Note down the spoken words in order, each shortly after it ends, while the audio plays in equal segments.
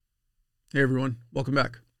Hey everyone, welcome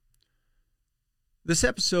back. This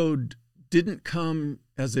episode didn't come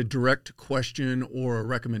as a direct question or a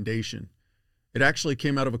recommendation. It actually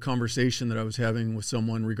came out of a conversation that I was having with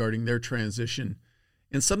someone regarding their transition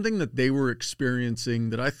and something that they were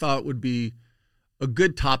experiencing that I thought would be a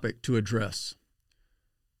good topic to address.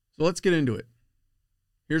 So let's get into it.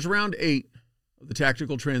 Here's round 8 of the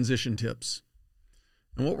tactical transition tips.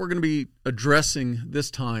 And what we're going to be addressing this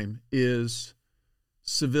time is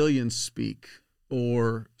civilian speak,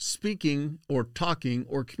 or speaking or talking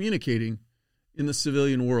or communicating in the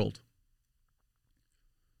civilian world.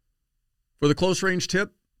 For the close range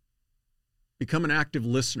tip, become an active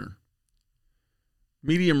listener.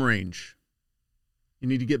 Medium range, you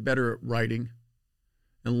need to get better at writing.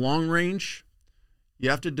 And long range, you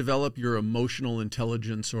have to develop your emotional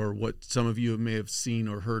intelligence, or what some of you may have seen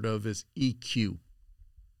or heard of as EQ.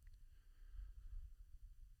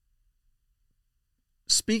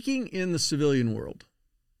 Speaking in the civilian world,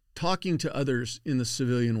 talking to others in the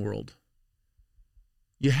civilian world,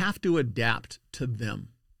 you have to adapt to them.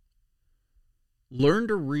 Learn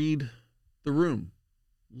to read the room.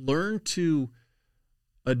 Learn to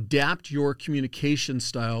adapt your communication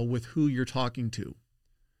style with who you're talking to.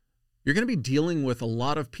 You're going to be dealing with a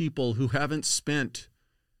lot of people who haven't spent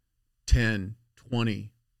 10,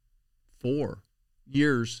 20, 4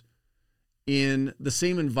 years in the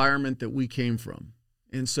same environment that we came from.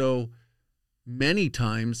 And so many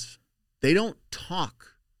times they don't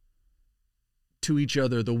talk to each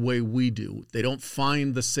other the way we do. They don't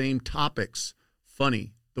find the same topics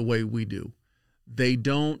funny the way we do. They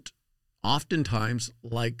don't oftentimes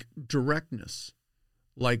like directness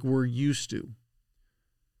like we're used to.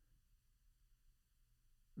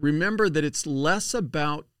 Remember that it's less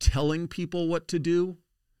about telling people what to do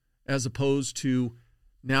as opposed to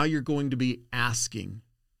now you're going to be asking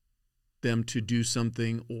them to do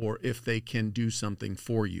something, or if they can do something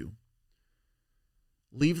for you.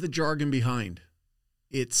 Leave the jargon behind.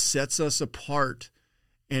 It sets us apart,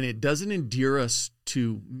 and it doesn't endear us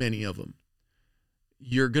to many of them.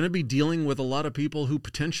 You're going to be dealing with a lot of people who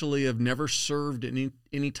potentially have never served in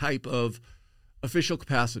any type of official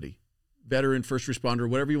capacity, veteran, first responder,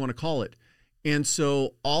 whatever you want to call it. And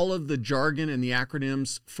so all of the jargon and the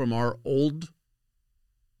acronyms from our old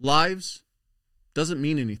lives doesn't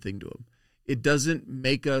mean anything to them. It doesn't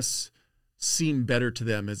make us seem better to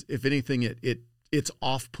them. As if anything, it's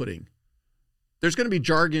off-putting. There's going to be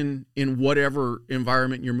jargon in whatever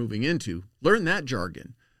environment you're moving into. Learn that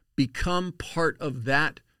jargon. Become part of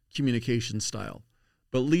that communication style,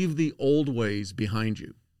 but leave the old ways behind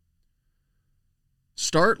you.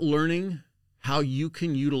 Start learning how you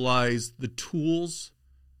can utilize the tools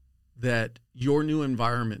that your new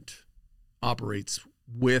environment operates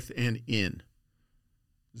with and in.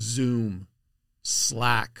 Zoom,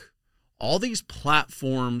 Slack, all these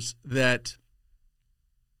platforms that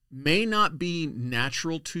may not be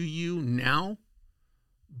natural to you now,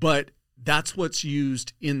 but that's what's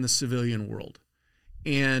used in the civilian world.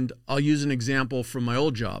 And I'll use an example from my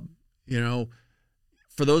old job.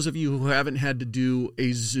 For those of you who haven't had to do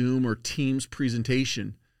a Zoom or Teams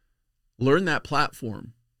presentation, learn that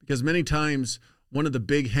platform, because many times one of the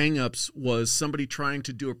big hangups was somebody trying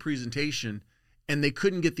to do a presentation and they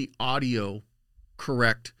couldn't get the audio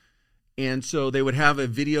correct. And so they would have a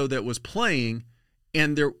video that was playing,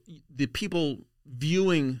 and the people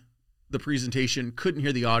viewing the presentation couldn't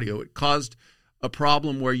hear the audio. It caused a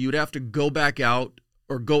problem where you'd have to go back out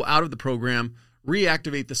or go out of the program,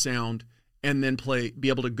 reactivate the sound, and then be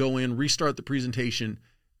able to go in, restart the presentation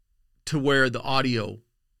to where the audio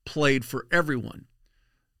played for everyone.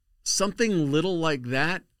 Something little like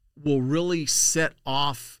that will really set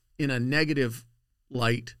off in a negative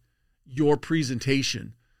light your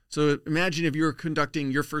presentation. So imagine if you're conducting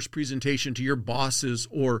your first presentation to your bosses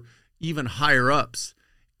or even higher ups,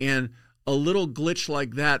 and a little glitch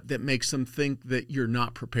like that makes them think that you're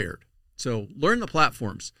not prepared. So learn the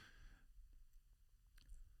platforms.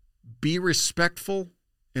 Be respectful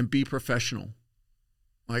and be professional.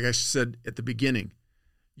 Like I said at the beginning,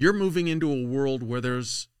 you're moving into a world where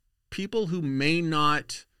there's people who may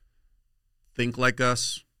not think like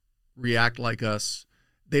us, react like us.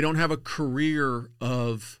 They don't have a career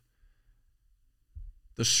of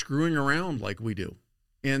the screwing around like we do.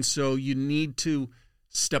 And so you need to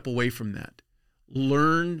step away from that.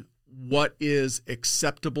 Learn what is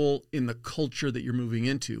acceptable in the culture that you're moving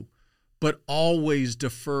into, but always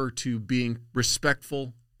defer to being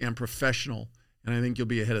respectful and professional. And I think you'll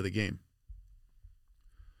be ahead of the game.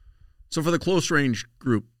 So for the close range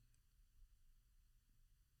group,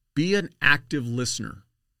 be an active listener.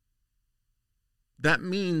 That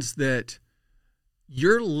means that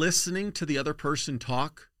You're listening to the other person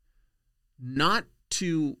talk, not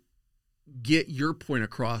to get your point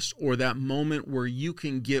across or that moment where you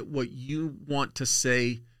can get what you want to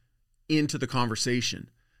say into the conversation.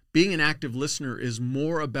 Being an active listener is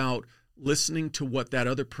more about listening to what that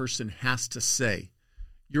other person has to say.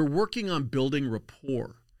 You're working on building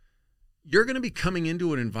rapport. You're going to be coming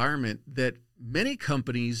into an environment that many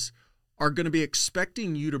companies are going to be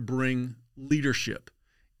expecting you to bring leadership,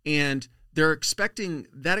 and they're expecting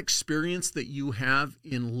that experience that you have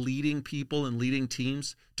in leading people and leading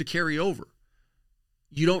teams to carry over.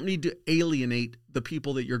 You don't need to alienate the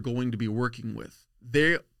people that you're going to be working with.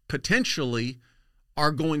 They potentially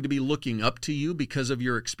are going to be looking up to you because of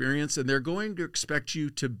your experience, and they're going to expect you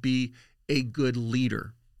to be a good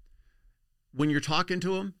leader. When you're talking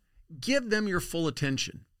to them, give them your full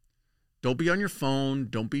attention. Don't be on your phone.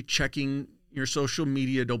 Don't be checking your social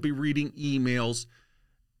media. Don't be reading emails.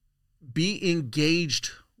 Be engaged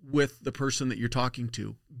with the person that you're talking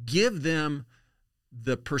to. Give them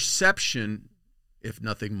the perception, if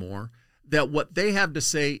nothing more, that what they have to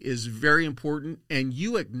say is very important, and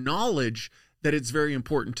you acknowledge that it's very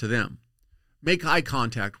important to them. Make eye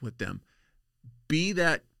contact with them. Be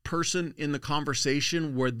that person in the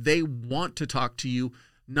conversation where they want to talk to you,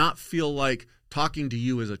 not feel like talking to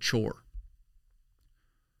you is a chore.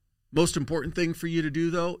 Most important thing for you to do,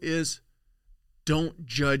 though, is don't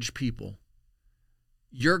judge people.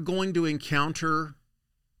 You're going to encounter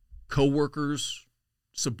coworkers,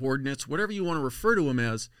 subordinates, whatever you want to refer to them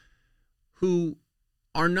as, who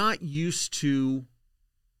are not used to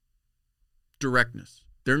directness.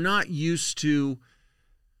 They're not used to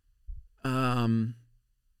not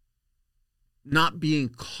being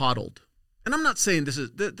coddled. And I'm not saying this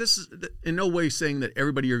is in no way saying that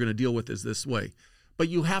everybody you're going to deal with is this way. But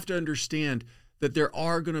you have to understand that there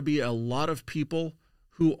are going to be a lot of people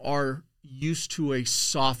who are used to a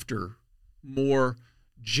softer, more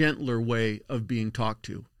gentler way of being talked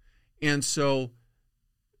to. And so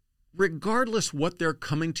regardless what they're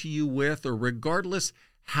coming to you with, or regardless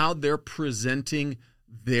how they're presenting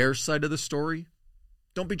their side of the story,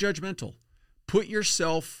 don't be judgmental. Put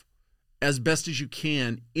yourself as best as you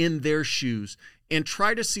can in their shoes and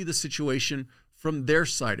try to see the situation from their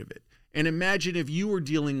side of it. And imagine if you were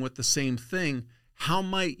dealing with the same thing, how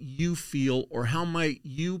might you feel, or how might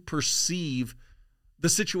you perceive the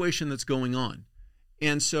situation that's going on?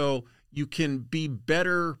 And so you can be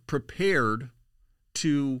better prepared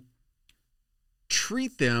to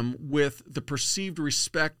treat them with the perceived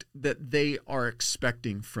respect that they are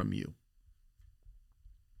expecting from you.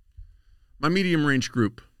 My medium range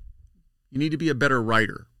group, you need to be a better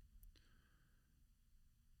writer.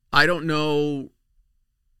 I don't know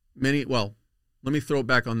let me throw it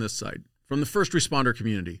back on this side. From the first responder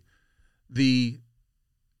community, the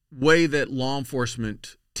way that law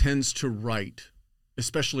enforcement tends to write,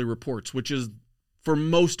 especially reports, which is for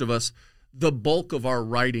most of us the bulk of our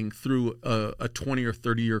writing through a 20 or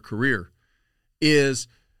 30-year career, is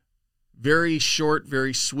very short,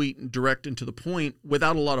 very sweet, and direct and to the point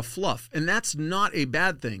without a lot of fluff. And that's not a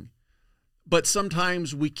bad thing. But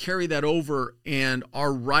sometimes we carry that over and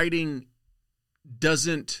our writing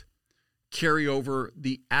doesn't carry over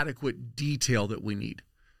the adequate detail that we need.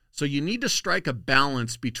 So you need to strike a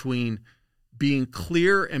balance between being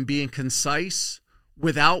clear and being concise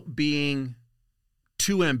without being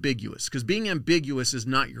too ambiguous, because being ambiguous is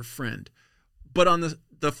not your friend. But on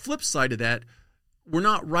the flip side of that, we're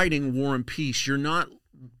not writing War and Peace. You're not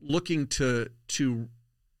looking to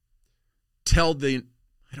tell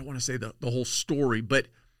I don't want to say the whole story, but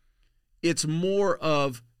it's more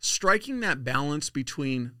of striking that balance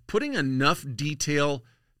between putting enough detail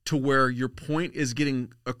to where your point is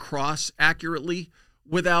getting across accurately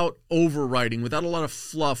without overwriting, without a lot of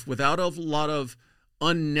fluff, without a lot of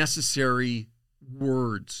unnecessary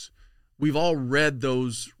words. We've all read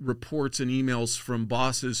those reports and emails from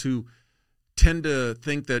bosses who tend to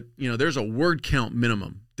think that, there's a word count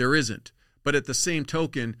minimum. There isn't. But at the same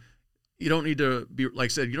token, you don't need to be, like I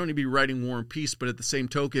said, you don't need to be writing War and Peace, but at the same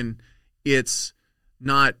token, it's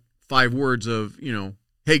not 5 words of,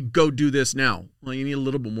 hey, go do this now. Well, you need a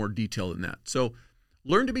little bit more detail than that. So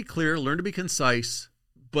learn to be clear, learn to be concise,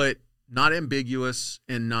 but not ambiguous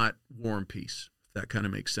and not War and Peace, if that kind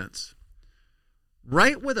of makes sense.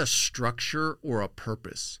 Write with a structure or a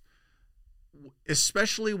purpose,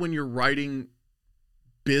 especially when you're writing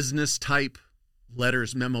business type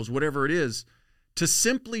letters, memos, whatever it is. To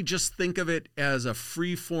simply just think of it as a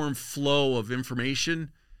free-form flow of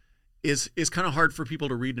information is kind of hard for people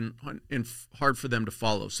to read and hard for them to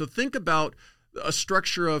follow. So think about a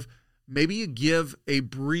structure of maybe you give a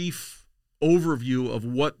brief overview of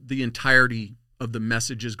what the entirety of the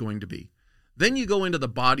message is going to be. Then you go into the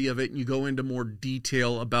body of it and you go into more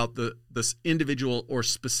detail about this individual or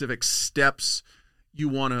specific steps you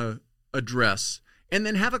want to address, and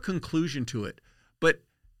then have a conclusion to it. But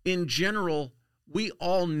in general, we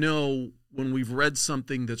all know when we've read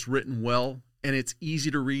something that's written well and it's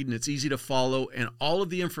easy to read and it's easy to follow and all of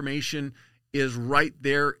the information is right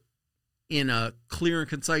there in a clear and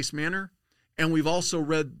concise manner. And we've also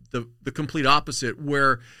read the complete opposite,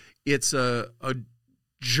 where it's a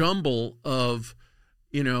jumble of,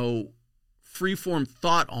 free-form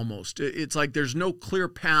thought almost. It's like there's no clear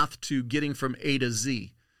path to getting from A to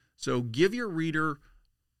Z. So give your reader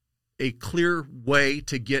a clear way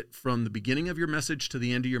to get from the beginning of your message to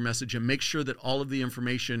the end of your message, and make sure that all of the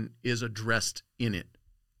information is addressed in it.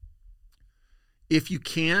 If you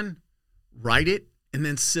can, write it and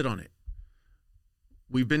then sit on it.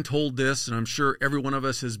 We've been told this, and I'm sure every one of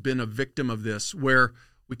us has been a victim of this, where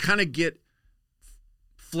we kind of get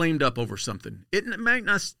flamed up over something. It might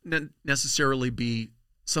not necessarily be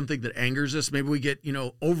something that angers us. Maybe we get,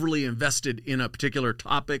 overly invested in a particular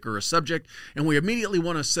topic or a subject, and we immediately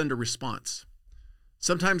want to send a response.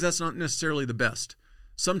 Sometimes that's not necessarily the best.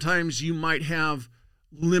 Sometimes you might have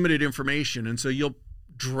limited information, and so you'll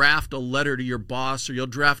draft a letter to your boss or you'll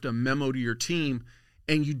draft a memo to your team,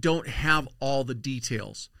 and you don't have all the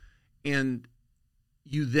details. And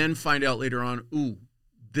you then find out later on,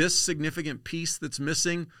 this significant piece that's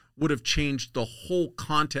missing would have changed the whole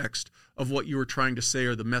context of what you were trying to say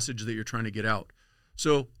or the message that you're trying to get out.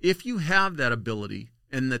 So if you have that ability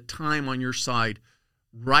and the time on your side,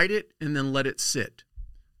 write it and then let it sit.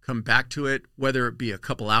 Come back to it, whether it be a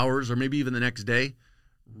couple hours or maybe even the next day.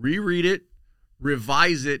 Reread it,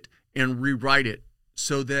 revise it, and rewrite it,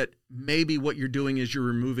 so that maybe what you're doing is you're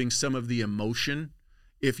removing some of the emotion.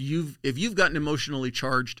 If you've gotten emotionally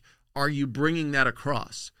charged, are you bringing that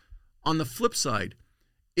across? On the flip side,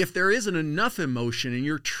 if there isn't enough emotion and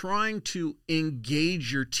you're trying to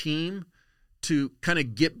engage your team to kind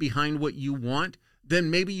of get behind what you want, then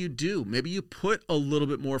maybe you do. Maybe you put a little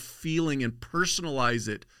bit more feeling and personalize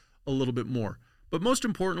it a little bit more. But most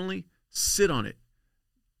importantly, sit on it.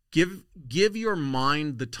 Give your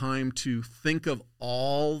mind the time to think of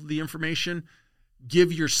all the information.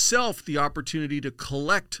 Give yourself the opportunity to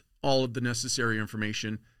collect all of the necessary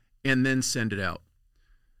information and then send it out.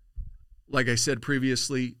 Like I said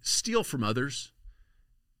previously, steal from others.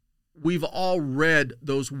 We've all read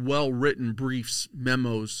those well-written briefs,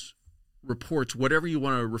 memos, reports, whatever you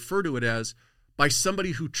want to refer to it as, by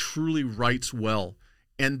somebody who truly writes well.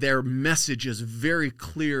 And their message is very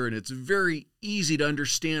clear and it's very easy to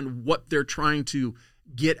understand what they're trying to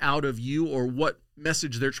get out of you or what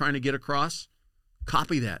message they're trying to get across.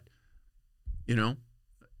 Copy that.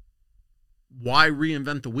 Why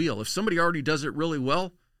reinvent the wheel? If somebody already does it really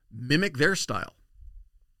well, mimic their style.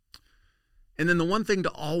 And then the one thing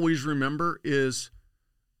to always remember is,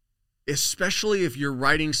 especially if you're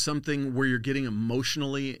writing something where you're getting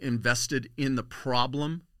emotionally invested in the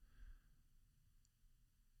problem,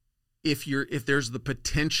 if there's the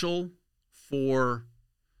potential for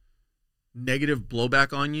negative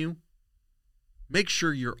blowback on you, make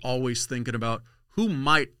sure you're always thinking about who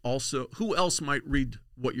else might read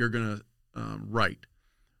what you're going to write.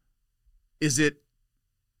 Is it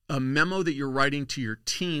a memo that you're writing to your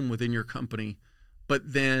team within your company,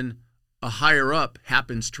 but then a higher up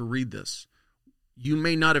happens to read this? You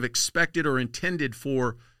may not have expected or intended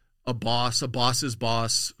for a boss's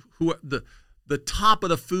boss, the top of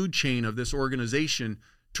the food chain of this organization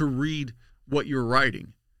to read what you're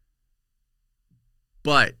writing.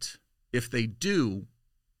 But if they do,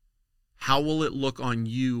 how will it look on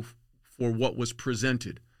you for what was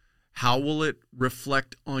presented? How will it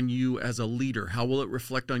reflect on you as a leader? How will it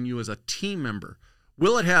reflect on you as a team member?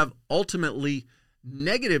 Will it have ultimately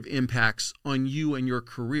negative impacts on you and your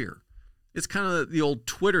career? It's kind of the old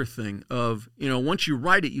Twitter thing of, once you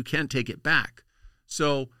write it, you can't take it back.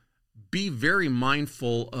 So be very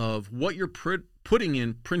mindful of what you're putting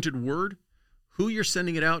in printed word, who you're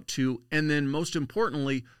sending it out to, and then most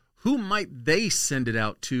importantly, who might they send it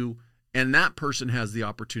out to, and that person has the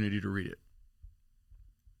opportunity to read it.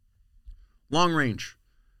 Long range.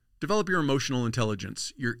 Develop your emotional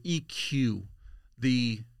intelligence, your EQ,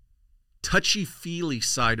 the touchy-feely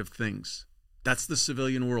side of things. That's the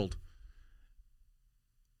civilian world.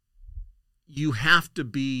 You have to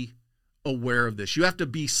be aware of this. You have to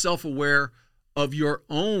be self-aware of your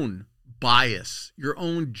own bias, your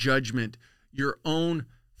own judgment, your own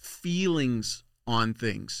feelings on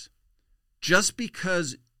things. Just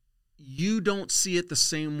because you don't see it the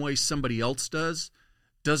same way somebody else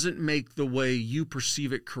doesn't make the way you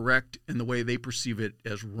perceive it correct and the way they perceive it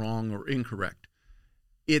as wrong or incorrect.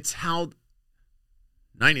 It's how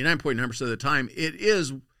 99.9% of the time, it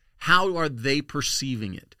is how are they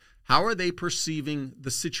perceiving it? How are they perceiving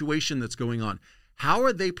the situation that's going on? How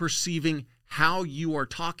are they perceiving how you are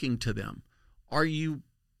talking to them? Are you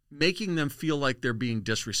making them feel like they're being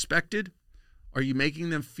disrespected? Are you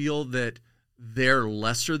making them feel that they're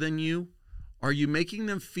lesser than you? Are you making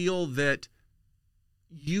them feel that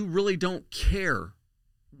you really don't care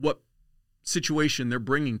what situation they're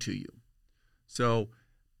bringing to you? So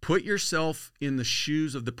put yourself in the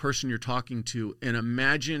shoes of the person you're talking to and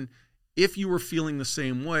imagine if you were feeling the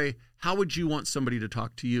same way, how would you want somebody to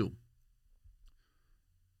talk to you?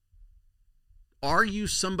 Are you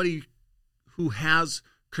somebody who has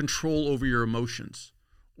control over your emotions?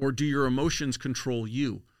 Or do your emotions control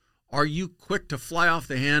you? Are you quick to fly off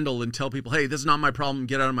the handle and tell people, hey, this is not my problem,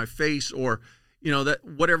 get out of my face, or, that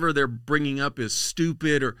whatever they're bringing up is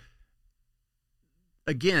stupid? Or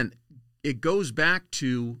again, it goes back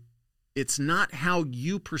to, it's not how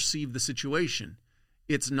you perceive the situation.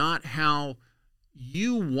 It's not how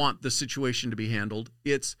you want the situation to be handled.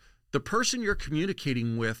 It's the person you're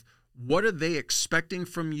communicating with. What are they expecting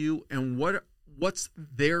from you, and what's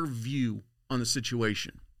their view on the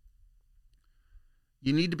situation?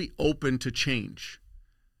 You need to be open to change.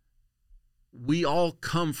 We all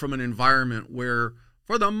come from an environment where,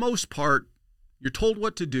 for the most part, you're told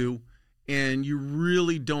what to do, and you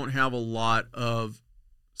really don't have a lot of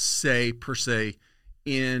say, per se,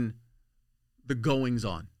 in the goings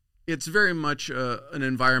on. It's very much an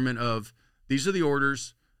environment of, these are the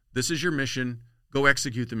orders, this is your mission, go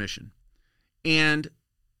execute the mission. And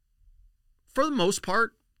for the most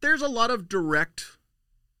part, there's a lot of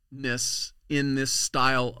directness in this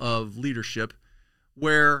style of leadership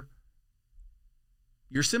where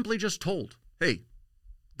you're simply just told, hey,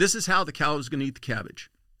 this is how the cow is going to eat the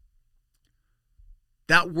cabbage.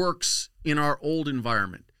 That works in our old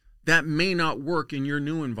environment. That may not work in your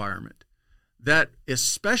new environment. That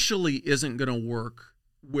especially isn't going to work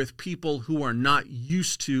with people who are not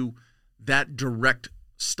used to that direct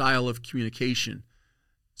style of communication.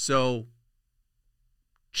 So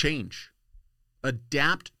change.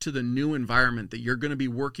 Adapt to the new environment that you're going to be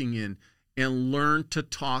working in, and learn to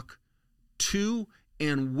talk to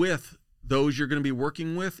and with those you're going to be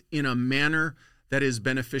working with in a manner that is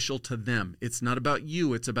beneficial to them. It's not about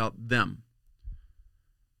you, it's about them.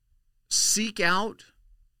 Seek out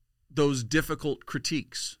those difficult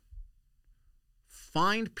critiques.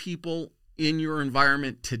 Find people in your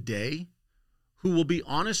environment today who will be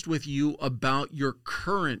honest with you about your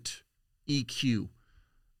current EQ,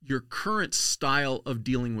 your current style of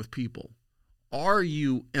dealing with people. Are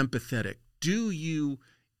you empathetic? Do you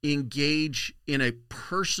engage in a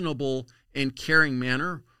personable and caring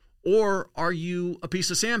manner? Or are you a piece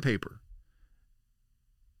of sandpaper?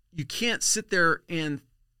 You can't sit there and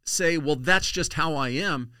say, well, that's just how I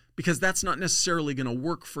am, because that's not necessarily going to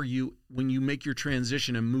work for you when you make your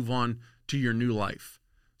transition and move on to your new life.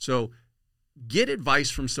 So get advice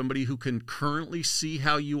from somebody who can currently see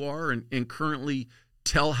how you are and currently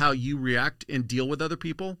tell how you react and deal with other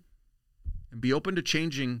people, and be open to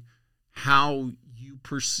changing how you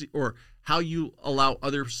perceive or how you allow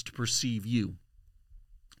others to perceive you.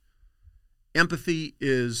 Empathy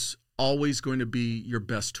is always going to be your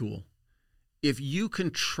best tool. If you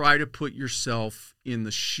can try to put yourself in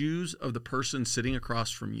the shoes of the person sitting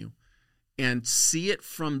across from you and see it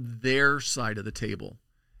from their side of the table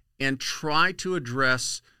and try to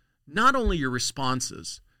address not only your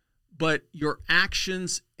responses, but your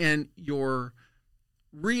actions and your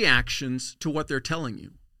reactions to what they're telling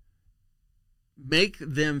you. Make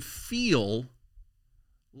them feel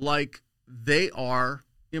like they are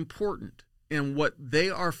important, and what they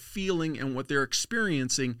are feeling and what they're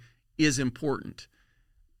experiencing is important.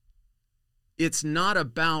 It's not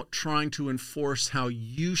about trying to enforce how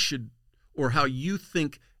you should or how you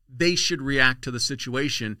think they should react to the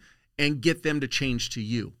situation and get them to change to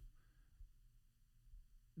you.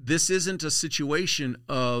 This isn't a situation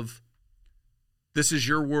of, this is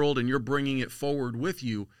your world and you're bringing it forward with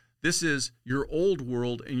you. This is your old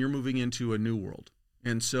world and you're moving into a new world.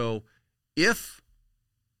 And so if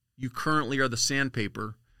you currently are the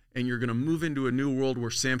sandpaper and you're going to move into a new world where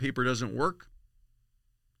sandpaper doesn't work,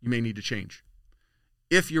 you may need to change.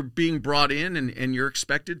 If you're being brought in and you're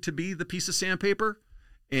expected to be the piece of sandpaper,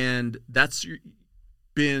 and that's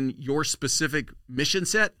been your specific mission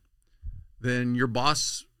set, then your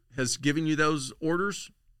boss has given you those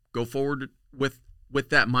orders, go forward with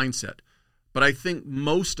that mindset. But I think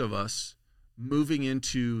most of us moving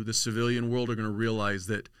into the civilian world are going to realize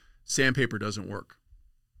that sandpaper doesn't work.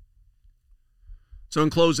 So in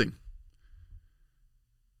closing,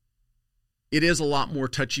 it is a lot more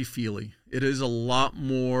touchy-feely. It is a lot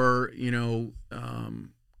more,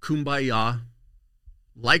 kumbaya.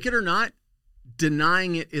 Like it or not,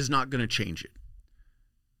 denying it is not going to change it.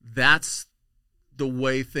 That's the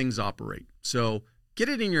way things operate. So get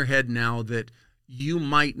it in your head now that you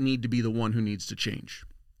might need to be the one who needs to change.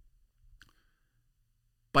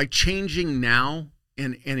 By changing now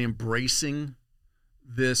and embracing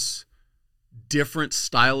this different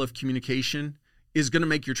style of communication is going to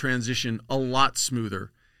make your transition a lot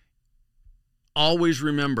smoother. Always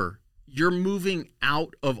remember, you're moving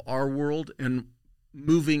out of our world and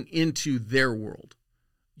moving into their world.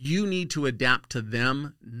 You need to adapt to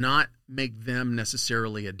them, not make them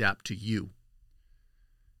necessarily adapt to you.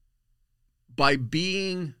 By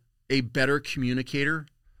being a better communicator,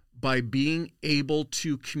 by being able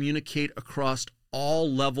to communicate across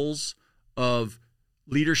all levels of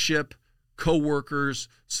leadership, coworkers,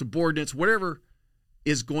 subordinates, whatever,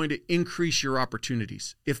 is going to increase your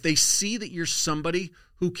opportunities. If they see that you're somebody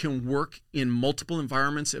who can work in multiple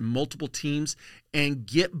environments and multiple teams and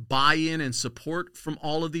get buy-in and support from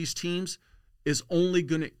all of these teams, is only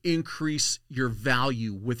going to increase your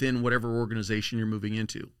value within whatever organization you're moving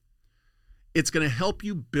into. It's going to help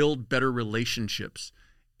you build better relationships.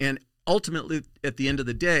 And ultimately, at the end of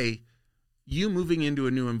the day, you moving into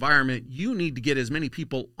a new environment, you need to get as many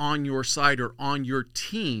people on your side or on your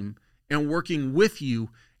team and working with you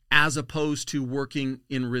as opposed to working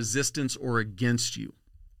in resistance or against you.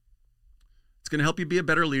 It's going to help you be a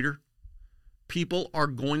better leader. People are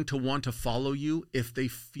going to want to follow you if they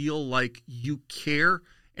feel like you care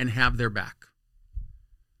and have their back.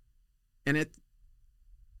 And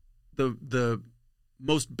the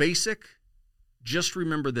most basic, just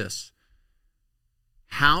remember this.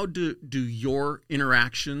 How do your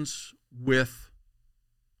interactions with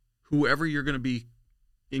whoever you're going to be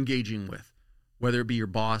engaging with, whether it be your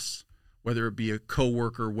boss, whether it be a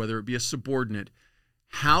coworker, whether it be a subordinate,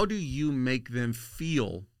 how do you make them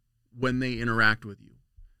feel when they interact with you?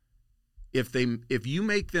 If you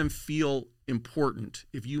make them feel important,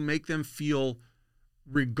 if you make them feel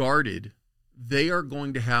regarded, they are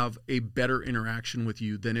going to have a better interaction with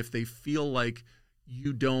you than if they feel like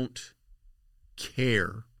you don't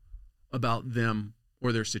care about them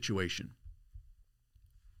or their situation.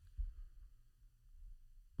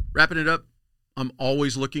 Wrapping it up, I'm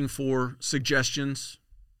always looking for suggestions.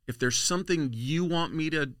 If there's something you want me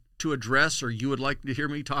to address or you would like to hear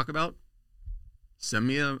me talk about, send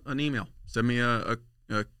me an email. Send me a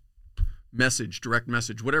message, direct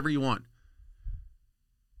message, whatever you want.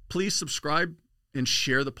 Please subscribe and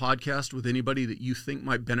share the podcast with anybody that you think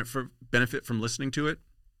might benefit from listening to it.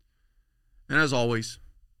 And as always,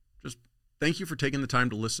 just thank you for taking the time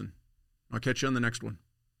to listen. I'll catch you on the next one.